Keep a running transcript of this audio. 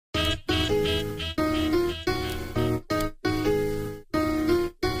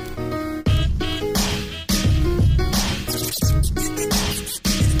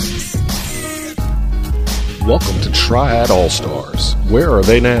Welcome to Triad All-Stars. Where are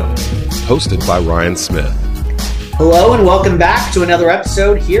they now? Hosted by Ryan Smith. Hello and welcome back to another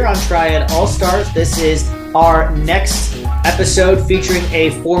episode here on Triad All-Stars. This is our next episode featuring a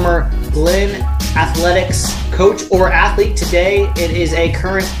former Glenn Athletics coach or athlete. Today it is a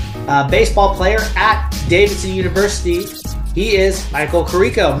current baseball player at Davidson University. He is Michael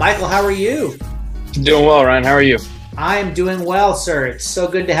Carrico. Michael, how are you? Doing well, Ryan. How are you? I am doing well, sir. It's so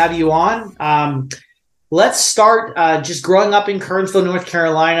good to have you on. Let's start just growing up in Kernersville, North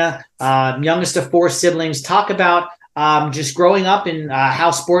Carolina, youngest of four siblings. Talk about just growing up and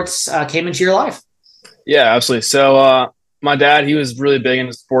how sports came into your life. Yeah, absolutely. So my dad, he was really big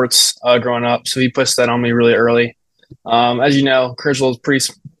into sports growing up, so he pushed that on me really early. As you know, Kernersville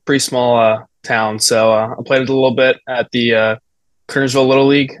is pretty small town, so I played a little bit at the Kernersville Little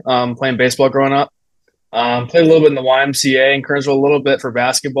League, playing baseball growing up. Played a little bit in the YMCA in Kernersville, a little bit for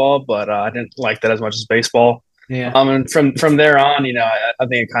basketball, but I didn't like that as much as baseball. Yeah. And from there on, I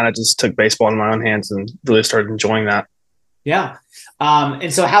think I kind of just took baseball in my own hands and really started enjoying that. Yeah.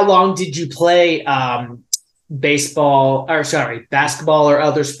 And so how long did you play basketball or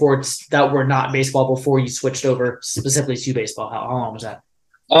other sports that were not baseball before you switched over specifically to baseball? How long was that?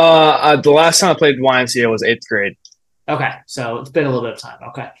 The last time I played YMCA was 8th grade. Okay. So it's been a little bit of time.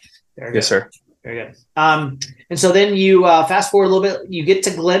 Okay. Very good. Yes, sir. Very good. And so then you fast forward a little bit, you get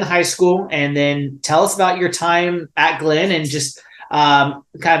to Glenn High School, and then tell us about your time at Glenn and just kind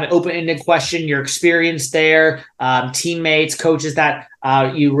of an open-ended question, your experience there, teammates, coaches that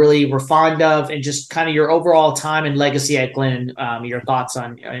you really were fond of, and just kind of your overall time and legacy at Glenn, your thoughts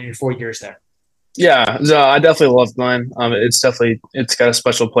on your 4 years there. Yeah, so I definitely love Glenn. It's got a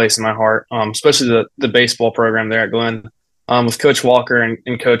special place in my heart, especially the baseball program there at Glenn, with Coach Walker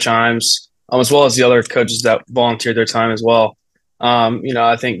and Coach Imes. As well as the other coaches that volunteered their time as well.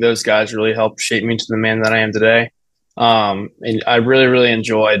 I think those guys really helped shape me into the man that I am today. And I really, really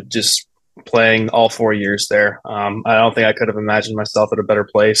enjoyed just playing all 4 years there. I don't think I could have imagined myself at a better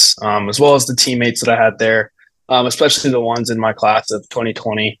place, as well as the teammates that I had there, especially the ones in my class of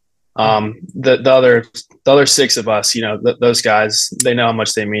 2020. The other six of us, those guys, they know how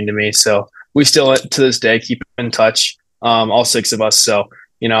much they mean to me. So we still, to this day, keep in touch, all six of us. So,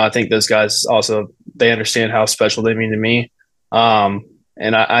 I think those guys also, they understand how special they mean to me.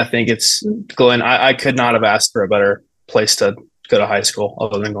 And I think it's Glenn. I could not have asked for a better place to go to high school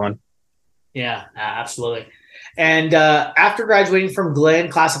other than Glenn. Yeah, absolutely. And after graduating from Glenn,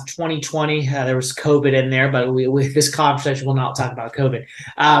 class of 2020, there was COVID in there, but this conversation will not talk about COVID.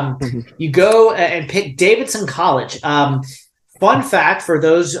 You go and pick Davidson College. Fun fact for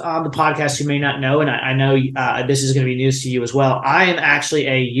those on the podcast who may not know, and I know this is going to be news to you as well, I am actually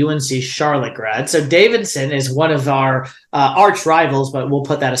a UNC Charlotte grad. So Davidson is one of our arch rivals, but we'll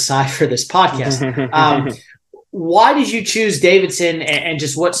put that aside for this podcast. Why did you choose Davidson, and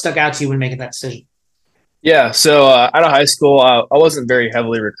just what stuck out to you when making that decision? Yeah, so out of high school, I wasn't very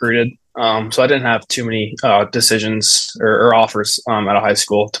heavily recruited. So I didn't have too many decisions or offers out of high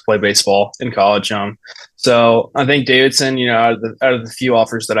school to play baseball in college. So I think Davidson, out of the few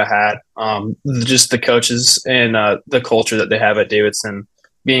offers that I had, just the coaches and the culture that they have at Davidson,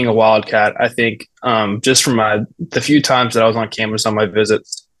 being a Wildcat, I think just from the few times that I was on campus on my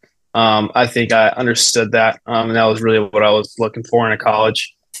visits, I think I understood that, and that was really what I was looking for in a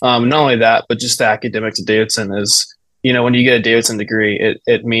college. Not only that, but just the academics at Davidson is, when you get a Davidson degree,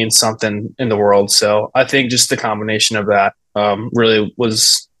 it means something in the world. So I think just the combination of that really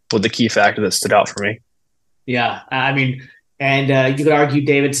was the key factor that stood out for me. Yeah, I mean, and you could argue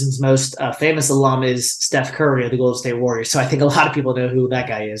Davidson's most famous alum is Steph Curry of the Golden State Warriors. So I think a lot of people know who that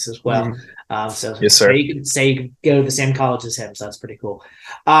guy is as well. Mm-hmm. Yes, sir. You can go to the same college as him. So that's pretty cool.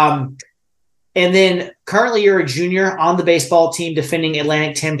 And then currently you're a junior on the baseball team defending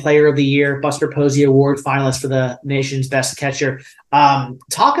Atlantic 10 Player of the Year, Buster Posey Award finalist for the nation's best catcher.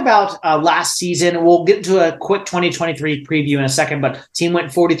 Talk about last season. We'll get into a quick 2023 preview in a second, but team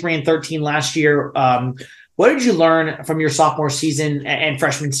went 43-13 last year. What did you learn from your sophomore season and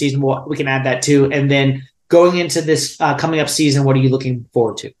freshman season? We can add that too. And then going into this coming up season, what are you looking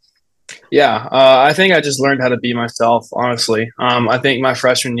forward to? Yeah, I think I just learned how to be myself, honestly. I think my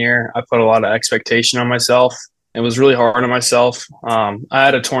freshman year, I put a lot of expectation on myself. It was really hard on myself. I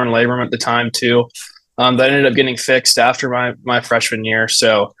had a torn labrum at the time too, that ended up getting fixed after my freshman year.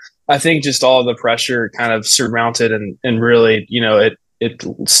 So I think just all of the pressure kind of surmounted and really, it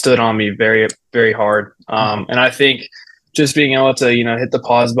stood on me very, very hard. And I think just being able to, hit the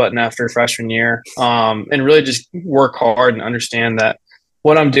pause button after freshman year, and really just work hard and understand that,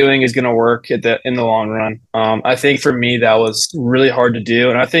 what I'm doing is going to work in the long run. I think for me that was really hard to do,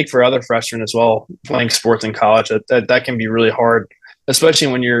 and I think for other freshmen as well, playing sports in college, that can be really hard, especially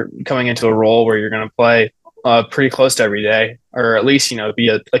when you're coming into a role where you're going to play pretty close to every day, or at least be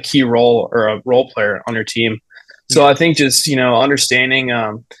a key role or a role player on your team. So I think just understanding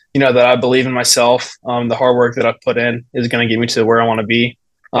that I believe in myself, the hard work that I've put in is going to get me to where I want to be.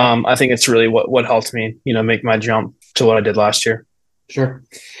 I think it's really what helped me make my jump to what I did last year. Sure.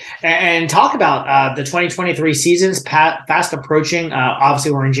 And talk about the 2023 season's fast approaching.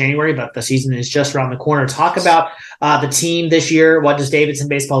 Obviously, we're in January, but the season is just around the corner. Talk about the team this year. What does Davidson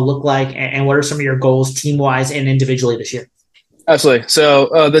baseball look like? And what are some of your goals team-wise and individually this year? Absolutely.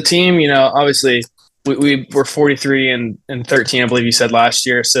 So the team, obviously we were 43 and 13, I believe you said last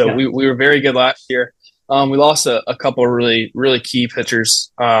year. So we were very good last year. We lost a couple of really, really key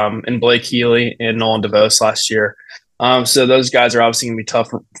pitchers in Blake Healy and Nolan DeVos last year. So those guys are obviously going to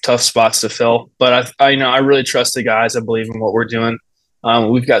be tough spots to fill. But I really trust the guys. I believe in what we're doing.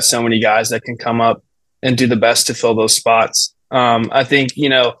 We've got so many guys that can come up and do the best to fill those spots. I think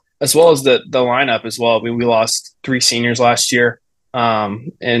as well as the lineup as well. We lost 3 seniors last year,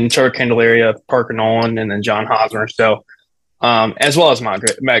 and Trevor Candelaria, Parker Nolan, and then John Hosmer. So as well as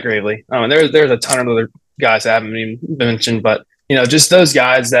Matt Gravely. There's a ton of other guys that haven't even been mentioned, but just those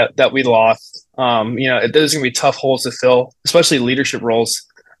guys that we lost. There's going to be tough holes to fill, especially leadership roles.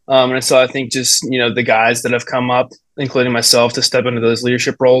 And so I think just, the guys that have come up, including myself, to step into those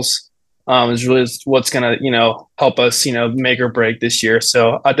leadership roles is really what's going to, help us, make or break this year.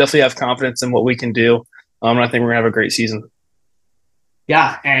 So I definitely have confidence in what we can do. And I think we're going to have a great season.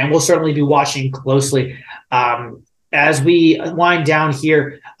 Yeah, and we'll certainly be watching closely. As we wind down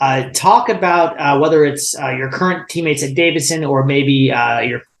here, talk about whether it's your current teammates at Davidson or maybe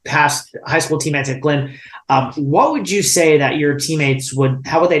your past high school teammates at Glenn. What would you say that your teammates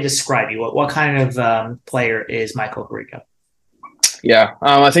how would they describe you? What kind of player is Michael Carrico? Yeah,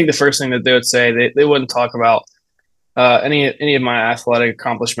 I think the first thing that they would say, they wouldn't talk about any of my athletic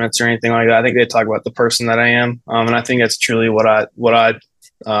accomplishments or anything like that. I think they talk about the person that I am. And I think that's truly what I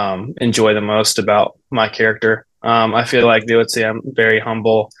enjoy the most about my character. I feel like they would say I'm very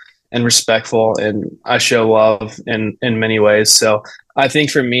humble and respectful, and I show love in many ways. So I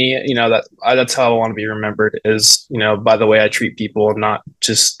think for me, that's how I want to be remembered is, by the way I treat people, not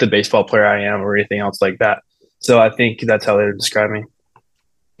just the baseball player I am or anything else like that. So I think that's how they would describe me.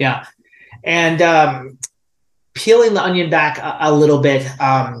 Yeah. And peeling the onion back a little bit,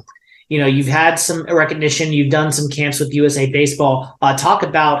 you've had some recognition. You've done some camps with USA Baseball. Talk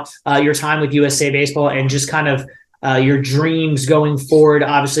about your time with USA Baseball and just kind of your dreams going forward.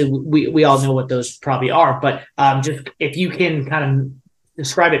 Obviously, we all know what those probably are, but just if you can kind of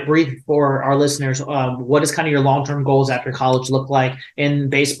describe it brief for our listeners, what is kind of your long-term goals after college look like in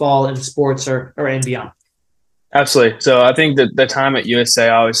baseball and sports or and beyond? Absolutely. So I think that the time at USA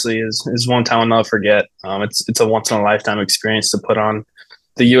obviously is one time I'll never forget. It's a once in a lifetime experience to put on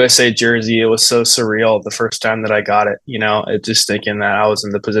the USA jersey. It was so surreal the first time that I got it, just thinking that I was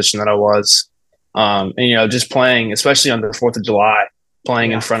in the position that I was. And, just playing, especially on the 4th of July,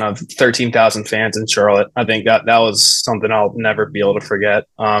 playing in front of 13,000 fans in Charlotte. I think that was something I'll never be able to forget.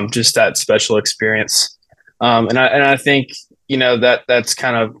 Just that special experience. And I think, that's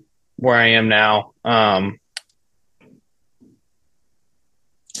kind of where I am now.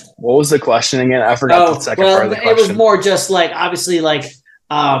 What was the question again? I forgot the second part of the question. It was more just like, obviously, like,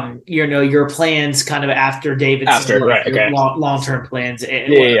 your plans kind of after Davidson, right? Okay. Long-term plans.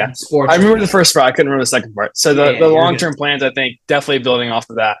 Yeah. Sports. I remember the first part. I couldn't remember the second part. So the long-term plans, I think, definitely building off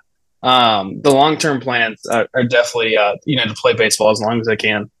of that. The long-term plans are definitely, to play baseball as long as I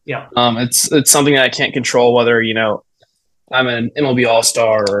can. Yeah. It's something that I can't control whether, I'm an MLB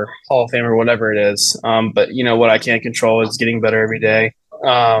All-Star or Hall of Fame or whatever it is. But what I can control is getting better every day.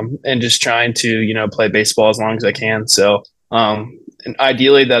 And just trying to, play baseball as long as I can. So, and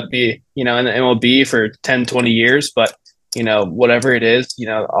ideally that'd be, in the MLB for 10, 20 years, but, whatever it is,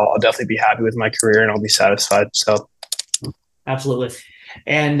 I'll definitely be happy with my career and I'll be satisfied. So. Absolutely.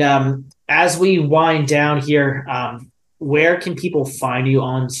 And, as we wind down here, where can people find you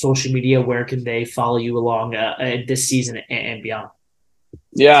on social media? Where can they follow you along this season and beyond?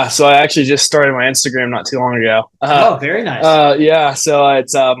 Yeah, so I actually just started my Instagram not too long ago. Very nice. Yeah, so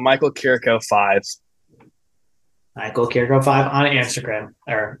it's Michael Carrico 5. Michael Carrico 5 on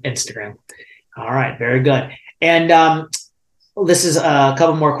Instagram. All right, very good. And this is a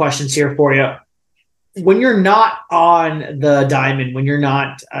couple more questions here for you. When you're not on the diamond, when you're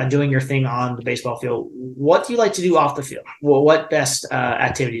not doing your thing on the baseball field, what do you like to do off the field? Well, what best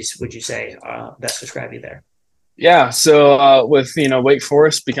activities would you say best describe you there? Yeah. So with Wake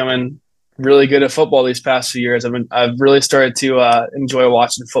Forest becoming really good at football these past few years, I've really started to enjoy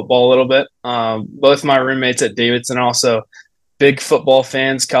watching football a little bit. Both my roommates at Davidson are also big football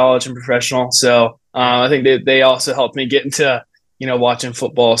fans, college and professional. So I think they also helped me get into watching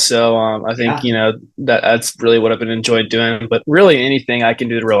football. So I think that's really what I've been enjoying doing. But really anything I can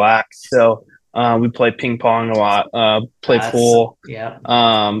do to relax. So we play ping pong a lot, play pool,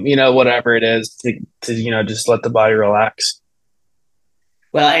 whatever it is to just let the body relax.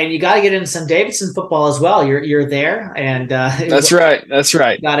 Well, and you got to get into some Davidson football as well. You're there, and that's right.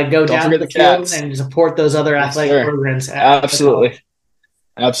 Got to go down to the field and support those other athletic programs. Absolutely.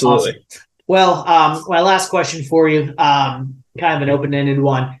 Awesome. Well, my last question for you, kind of an open-ended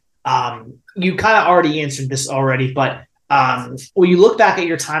one. You kind of already answered this already, but when you look back at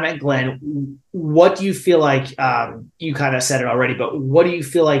your time at Glenn, what do you feel like? You kind of said it already, but what do you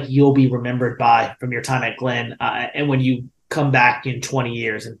feel like you'll be remembered by from your time at Glenn, and when you come back in 20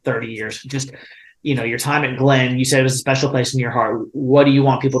 years and 30 years, just, your time at Glenn, you said it was a special place in your heart. What do you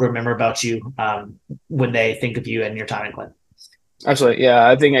want people to remember about you when they think of you and your time at Glenn? Absolutely. Yeah.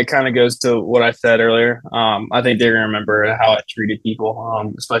 I think it kind of goes to what I said earlier. I think they're going to remember how I treated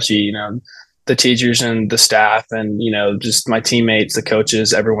people, especially, the teachers and the staff and, just my teammates, the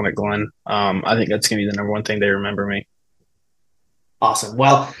coaches, everyone at Glenn. I think that's going to be the number one thing they remember me. Awesome.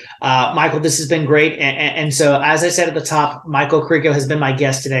 Well, Michael, this has been great. And so, as I said at the top, Michael Carrico has been my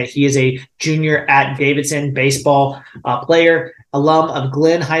guest today. He is a junior at Davidson, baseball player, alum of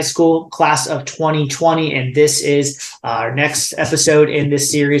Glenn High School, class of 2020. And this is our next episode in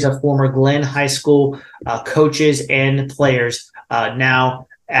this series of former Glenn High School coaches and players now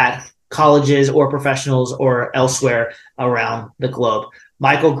at colleges or professionals or elsewhere around the globe.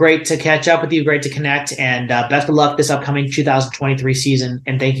 Michael, great to catch up with you. Great to connect, and best of luck this upcoming 2023 season.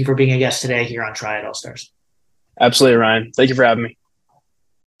 And thank you for being a guest today here on Triad All Stars. Absolutely, Ryan. Thank you for having me.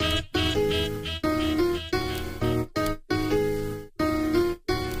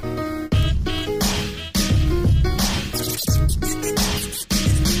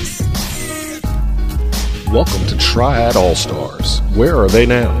 Welcome to Triad All Stars. Where are they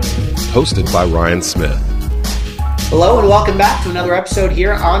now? Hosted by Ryan Smith. Hello and welcome back to another episode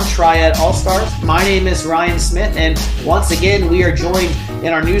here on Triad All Stars. My name is Ryan Smith, and once again we are joined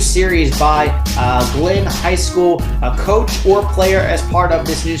in our new series by Glenn High School coach or player as part of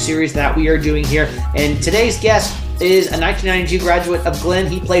this new series that we are doing here. And today's guest is a 1992 graduate of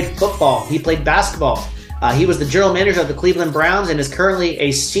Glenn. He played football. He played basketball. He was the general manager of the Cleveland Browns and is currently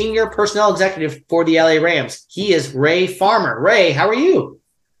a senior personnel executive for the LA Rams. He is Ray Farmer. Ray, how are you?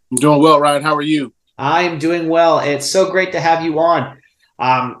 I'm doing well, Ryan. How are you? I am doing well. It's so great to have you on.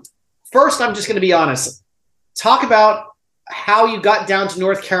 First, I'm just going to be honest. Talk about how you got down to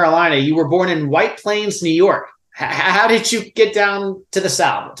North Carolina. You were born in White Plains, New York. How did you get down to the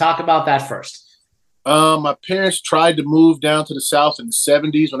South? Talk about that first. My parents tried to move down to the South in the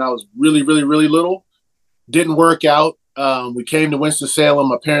 70s when I was really, really, really little. Didn't work out. We came to Winston-Salem.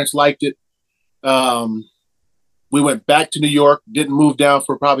 My parents liked it. We went back to New York, didn't move down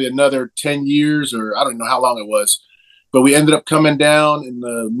for probably another 10 years, or I don't know how long it was. But we ended up coming down in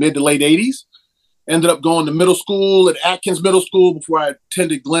the mid to late 80s. Ended up going to middle school at Atkins Middle School before I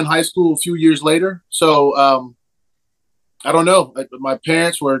attended Glenn High School a few years later. So I don't know. My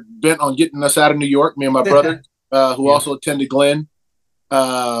parents were bent on getting us out of New York, me and my brother, who also attended Glenn.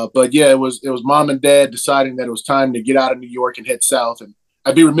 But yeah, it was mom and dad deciding that it was time to get out of New York and head south. And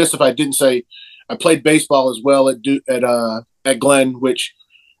I'd be remiss if I didn't say I played baseball as well at Glenn, which,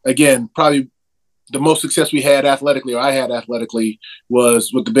 again, probably the most success we had athletically, or I had athletically,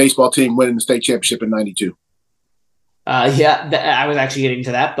 was with the baseball team winning the state championship in '92. I was actually getting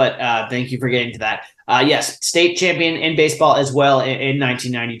to that, but thank you for getting to that. Yes, state champion in baseball as well in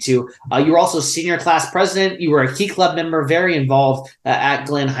 1992. You were also senior class president. You were a key club member, very involved at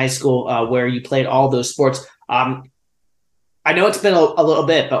Glenn High School, where you played all those sports. I know it's been a little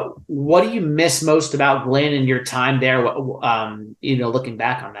bit, but what do you miss most about Glenn and your time there? Looking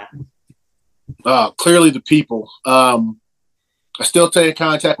back on that. Clearly the people. I still stay in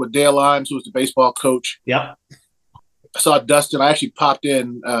contact with Dale Imes, who was the baseball coach. Yep. I saw Dustin. I actually popped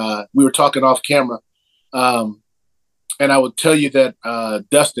in. We were talking off camera. And I would tell you that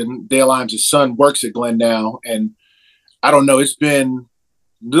Dustin, Dale Imes' son, works at Glenn now. And I don't know, it's been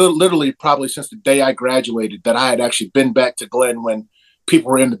literally probably since the day I graduated that I had actually been back to Glenn when people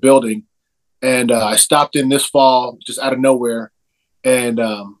were in the building. And I stopped in this fall just out of nowhere. And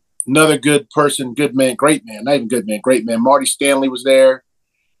another good person, good man, great man, not even good man, great man. Marty Stanley was there.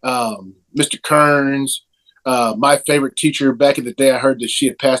 Mr. Kearns. My favorite teacher back in the day, I heard that she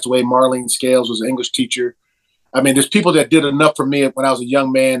had passed away. Marlene Scales was an English teacher. I mean, there's people that did enough for me when I was a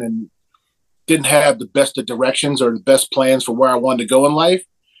young man and didn't have the best of directions or the best plans for where I wanted to go in life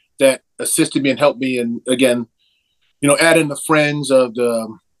that assisted me and helped me. And again, add in the friends of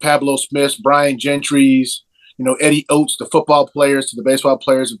the Pablo Smiths, Brian Gentry's, Eddie Oates, the football players, to the baseball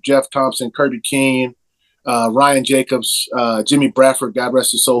players of Jeff Thompson, Kirby King, Ryan Jacobs, Jimmy Bradford, God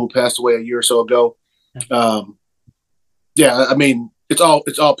rest his soul, who passed away a year or so ago. I mean, it's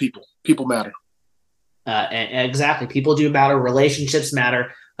all people. People matter. And exactly. People do matter. Relationships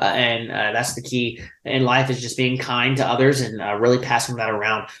matter. And that's the key in life, is just being kind to others and really passing that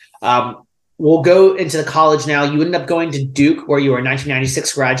around. We'll go into the college now. You ended up going to Duke, where you were a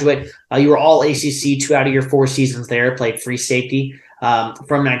 1996 graduate. You were all ACC 2 out of your 4 seasons there, played free safety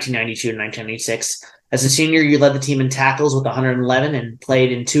from 1992 to 1996. As a senior, you led the team in tackles with 111 and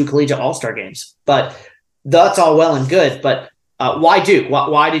played in 2 collegiate all-star games. But that's all well and good. But why Duke?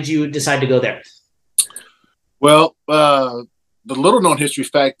 Why did you decide to go there? Well, the little-known history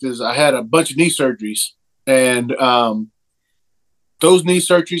fact is I had a bunch of knee surgeries. And those knee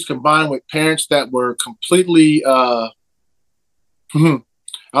surgeries combined with parents that were completely I don't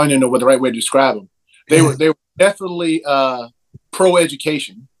even know what the right way to describe them. They were definitely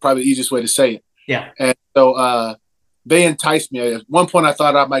pro-education, probably the easiest way to say it. Yeah. And so they enticed me. At one point I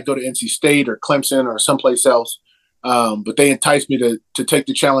thought I might go to NC State or Clemson or someplace else. But they enticed me to take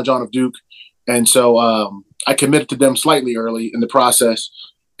the challenge on of Duke. And so I committed to them slightly early in the process.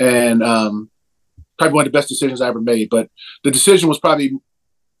 And probably one of the best decisions I ever made. But the decision was probably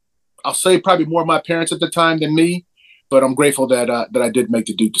more my parents at the time than me. But I'm grateful that I did make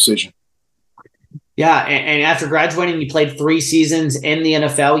the Duke decision. Yeah, and after graduating, you played 3 seasons in the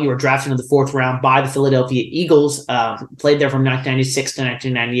NFL. You were drafted in the 4th round by the Philadelphia Eagles. Played there from 1996 to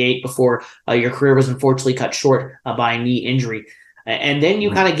 1998 before your career was unfortunately cut short by a knee injury. And then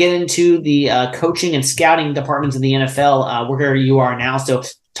you kind of get into the coaching and scouting departments of the NFL, where you are now. So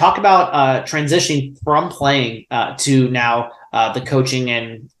talk about transitioning from playing to now the coaching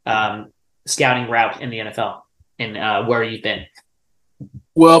and scouting route in the NFL and where you've been.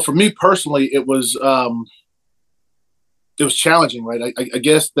 Well, for me personally, it was challenging, right? I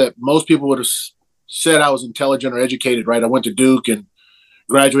guess that most people would have said I was intelligent or educated, right? I went to Duke and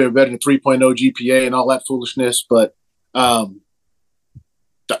graduated better than 3.0 GPA and all that foolishness. But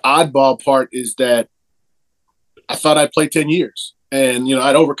the oddball part is that I thought I'd play 10 years. And,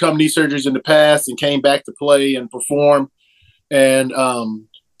 I'd overcome knee surgeries in the past and came back to play and perform. And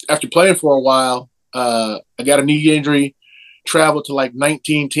after playing for a while, I got a knee injury, traveled to like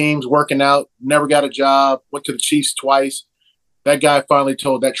 19 teams working out, never got a job, went to the Chiefs twice. That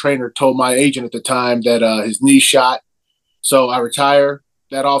trainer told my agent at the time that his knee shot. So I retired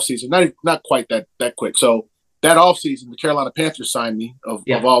that offseason, not quite that quick. So that offseason, the Carolina Panthers signed me of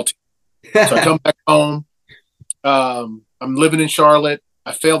all teams. So I come back home. I'm living in Charlotte.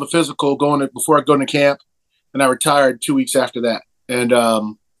 I failed the physical before I go into camp, and I retired 2 weeks after that. And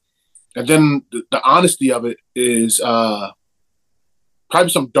then the honesty of it is probably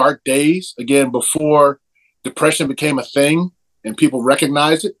some dark days, again, before depression became a thing and people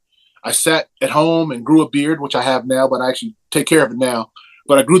recognized it. I sat at home and grew a beard, which I have now, but I actually take care of it now.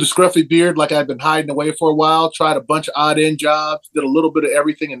 But I grew the scruffy beard like I'd been hiding away for a while, tried a bunch of odd-end jobs, did a little bit of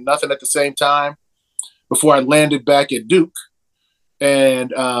everything and nothing at the same time before I landed back at Duke.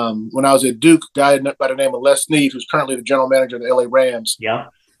 And when I was at Duke, a guy by the name of Les Snead, who's currently the general manager of the LA Rams,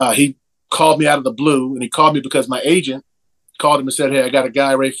 he called me out of the blue, and he called me because my agent called him and said, "Hey, I got a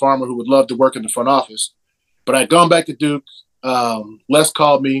guy, Ray Farmer, who would love to work in the front office." But I'd gone back to Duke. Les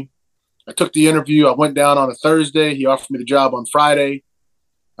called me. I took the interview. I went down on a Thursday. He offered me the job on Friday.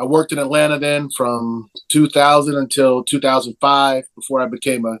 I worked in Atlanta then from 2000 until 2005 before I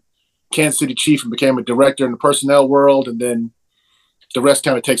became a Kansas City Chief and became a director in the personnel world. And then the rest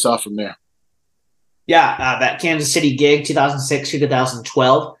kind of takes off from there. Yeah, that Kansas City gig, 2006 to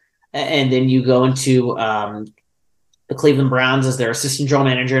 2012. And then you go into the Cleveland Browns as their assistant general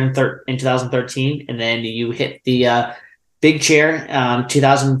manager in 2013. And then you hit the big chair,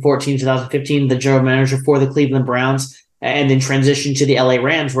 2014, 2015, the general manager for the Cleveland Browns, and then transition to the LA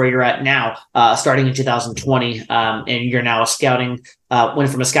Rams, where you're at now, starting in 2020. And you're now went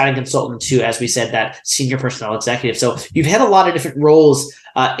from a scouting consultant to, as we said, that senior personnel executive. So you've had a lot of different roles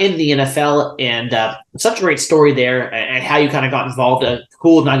in the NFL, and such a great story there, and how you kind of got involved. A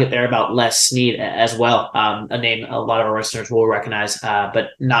cool nugget there about Les Snead as well, a name a lot of our listeners will recognize, but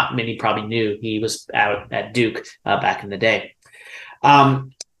not many probably knew. He was out at Duke back in the day.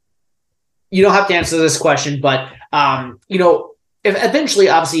 You don't have to answer this question, but if eventually,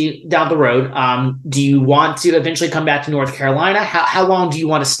 obviously down the road, do you want to eventually come back to North Carolina? How long do you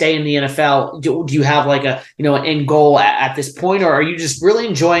want to stay in the NFL? Do you have like a, an end goal at this point, or are you just really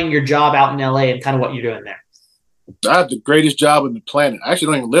enjoying your job out in LA and kind of what you're doing there? I have the greatest job on the planet. I actually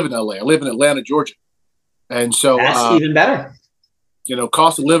don't even live in LA. I live in Atlanta, Georgia. And so that's even better.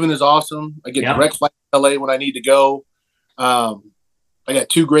 Cost of living is awesome. I get direct flight to LA when I need to go. I got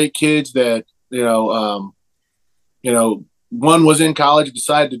two great kids that, one was in college,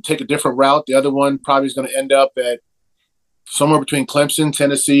 decided to take a different route. The other one probably is going to end up at somewhere between Clemson,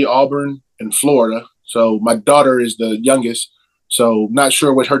 Tennessee, Auburn, and Florida. So my daughter is the youngest. So not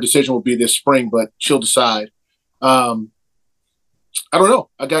sure what her decision will be this spring, but she'll decide. I don't know.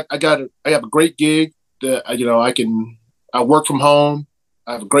 I have a great gig that, I work from home.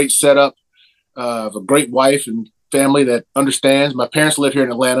 I have a great setup. I have a great wife and family that understands. My parents live here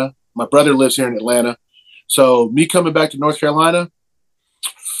in Atlanta. My brother lives here in Atlanta. So me coming back to North Carolina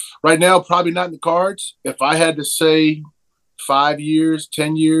right now, probably not in the cards. If I had to say 5 years,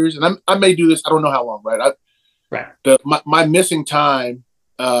 10 years, and I may do this, I don't know how long, right? My missing time.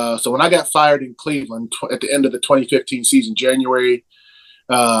 So when I got fired in Cleveland at the end of the 2015 season, January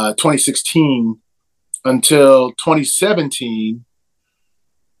 2016 until 2017,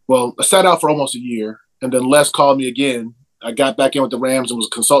 well, I sat out for almost a year, and then Les called me again. I got back in with the Rams and was a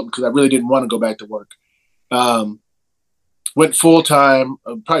consultant because I really didn't want to go back to work. Went full time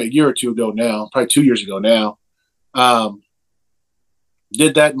probably a year or two ago now, probably 2 years ago now.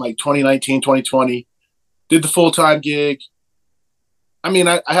 Did that in like 2019, 2020. Did the full time gig. I mean,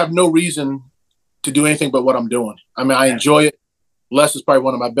 I have no reason to do anything but what I'm doing. I mean, I enjoy it. Les is probably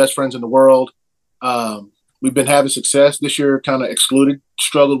one of my best friends in the world. We've been having success this year, kind of excluded,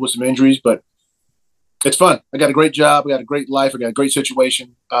 struggled with some injuries, but it's fun. I got a great job. I got a great life. I got a great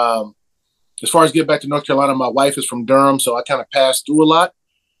situation. As far as getting back to North Carolina, my wife is from Durham, so I kind of passed through a lot,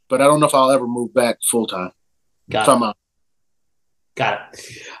 but I don't know if I'll ever move back full time. Got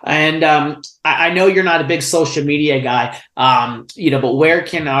it. And I know you're not a big social media guy, but where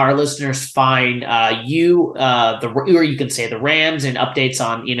can our listeners find you, or you can say the Rams and updates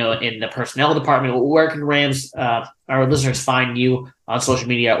on, in the personnel department? Where can our listeners find you on social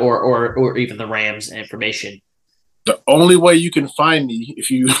media or even the Rams information? The only way you can find me,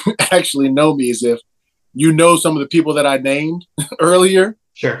 if you actually know me, is if you know some of the people that I named earlier.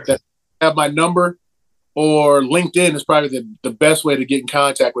 Sure. That have my number, or LinkedIn is probably the best way to get in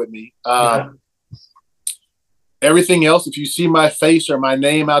contact with me. Everything else, if you see my face or my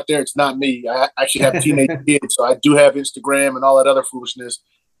name out there, it's not me. I actually have teenage kids, so I do have Instagram and all that other foolishness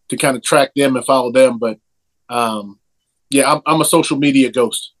to kind of track them and follow them. But I'm a social media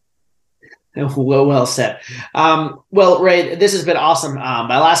ghost. Well said. Well, Ray, this has been awesome.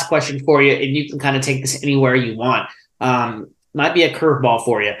 My last question for you, and you can kind of take this anywhere you want. Might be a curveball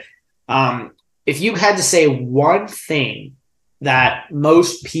for you. If you had to say one thing that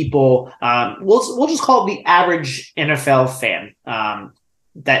most people, we'll just call it the average NFL fan,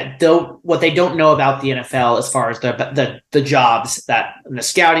 what they don't know about the NFL as far as the jobs that in the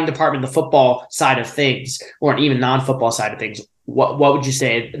scouting department, the football side of things, or even non-football side of things, what would you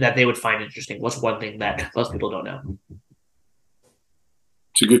say that they would find interesting? What's one thing that most people don't know?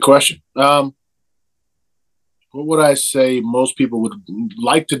 It's a good question. What would I say most people would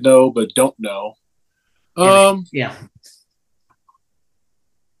like to know but don't know? It's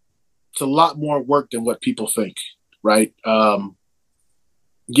a lot more work than what people think, right?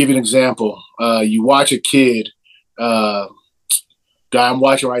 Give you an example. You watch a kid, guy I'm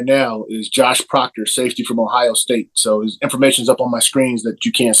watching right now is Josh Proctor, safety from Ohio State. So his information's up on my screens that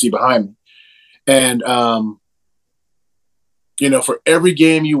you can't see behind me. And, for every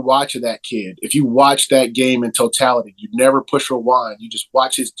game you watch of that kid, if you watch that game in totality, you never push rewind, you just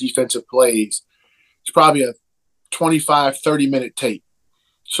watch his defensive plays, it's probably a 25, 30-minute tape.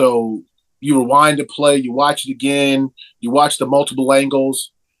 So you rewind the play, you watch it again, you watch the multiple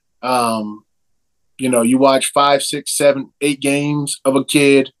angles. You watch 5, 6, 7, 8 games of a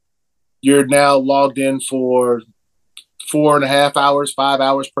kid. You're now logged in for 4.5 hours, 5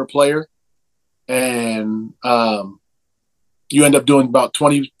 hours per player. And you end up doing about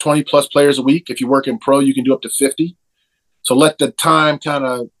 20 plus players a week. If you work in pro, you can do up to 50. So let the time kind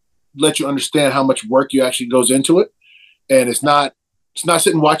of let you understand how much work you actually goes into it. And it's not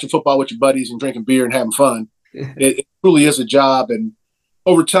sitting watching football with your buddies and drinking beer and having fun. It truly is a job. And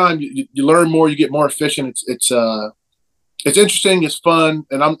over time, you learn more, you get more efficient. It's interesting, it's fun,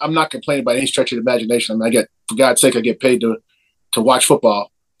 and I'm not complaining by any stretch of the imagination. I mean, for God's sake, I get paid to watch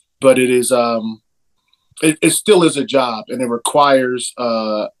football, but it is it still is a job, and it requires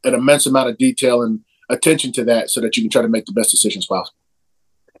an immense amount of detail and attention to that so that you can try to make the best decisions possible.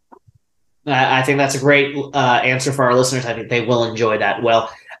 I think that's a great answer for our listeners. I think they will enjoy that.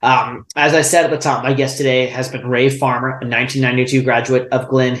 Well, as I said at the top, my guest today has been Ray Farmer, a 1992 graduate of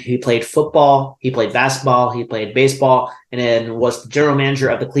Glenn. He played football, he played basketball, he played baseball, and then was the general manager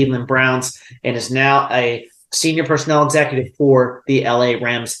of the Cleveland Browns and is now a senior personnel executive for the LA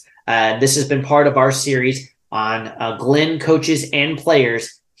Rams. This has been part of our series on Glenn coaches and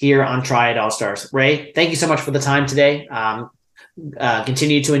players here on Triad All-Stars. Ray, thank you so much for the time today.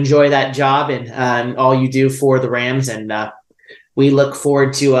 Continue to enjoy that job and all you do for the Rams. And we look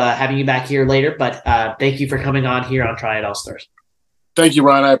forward to having you back here later. But thank you for coming on here on Triad All-Stars. Thank you,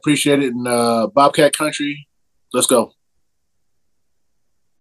 Ryan. I appreciate it. And Bobcat Country, let's go.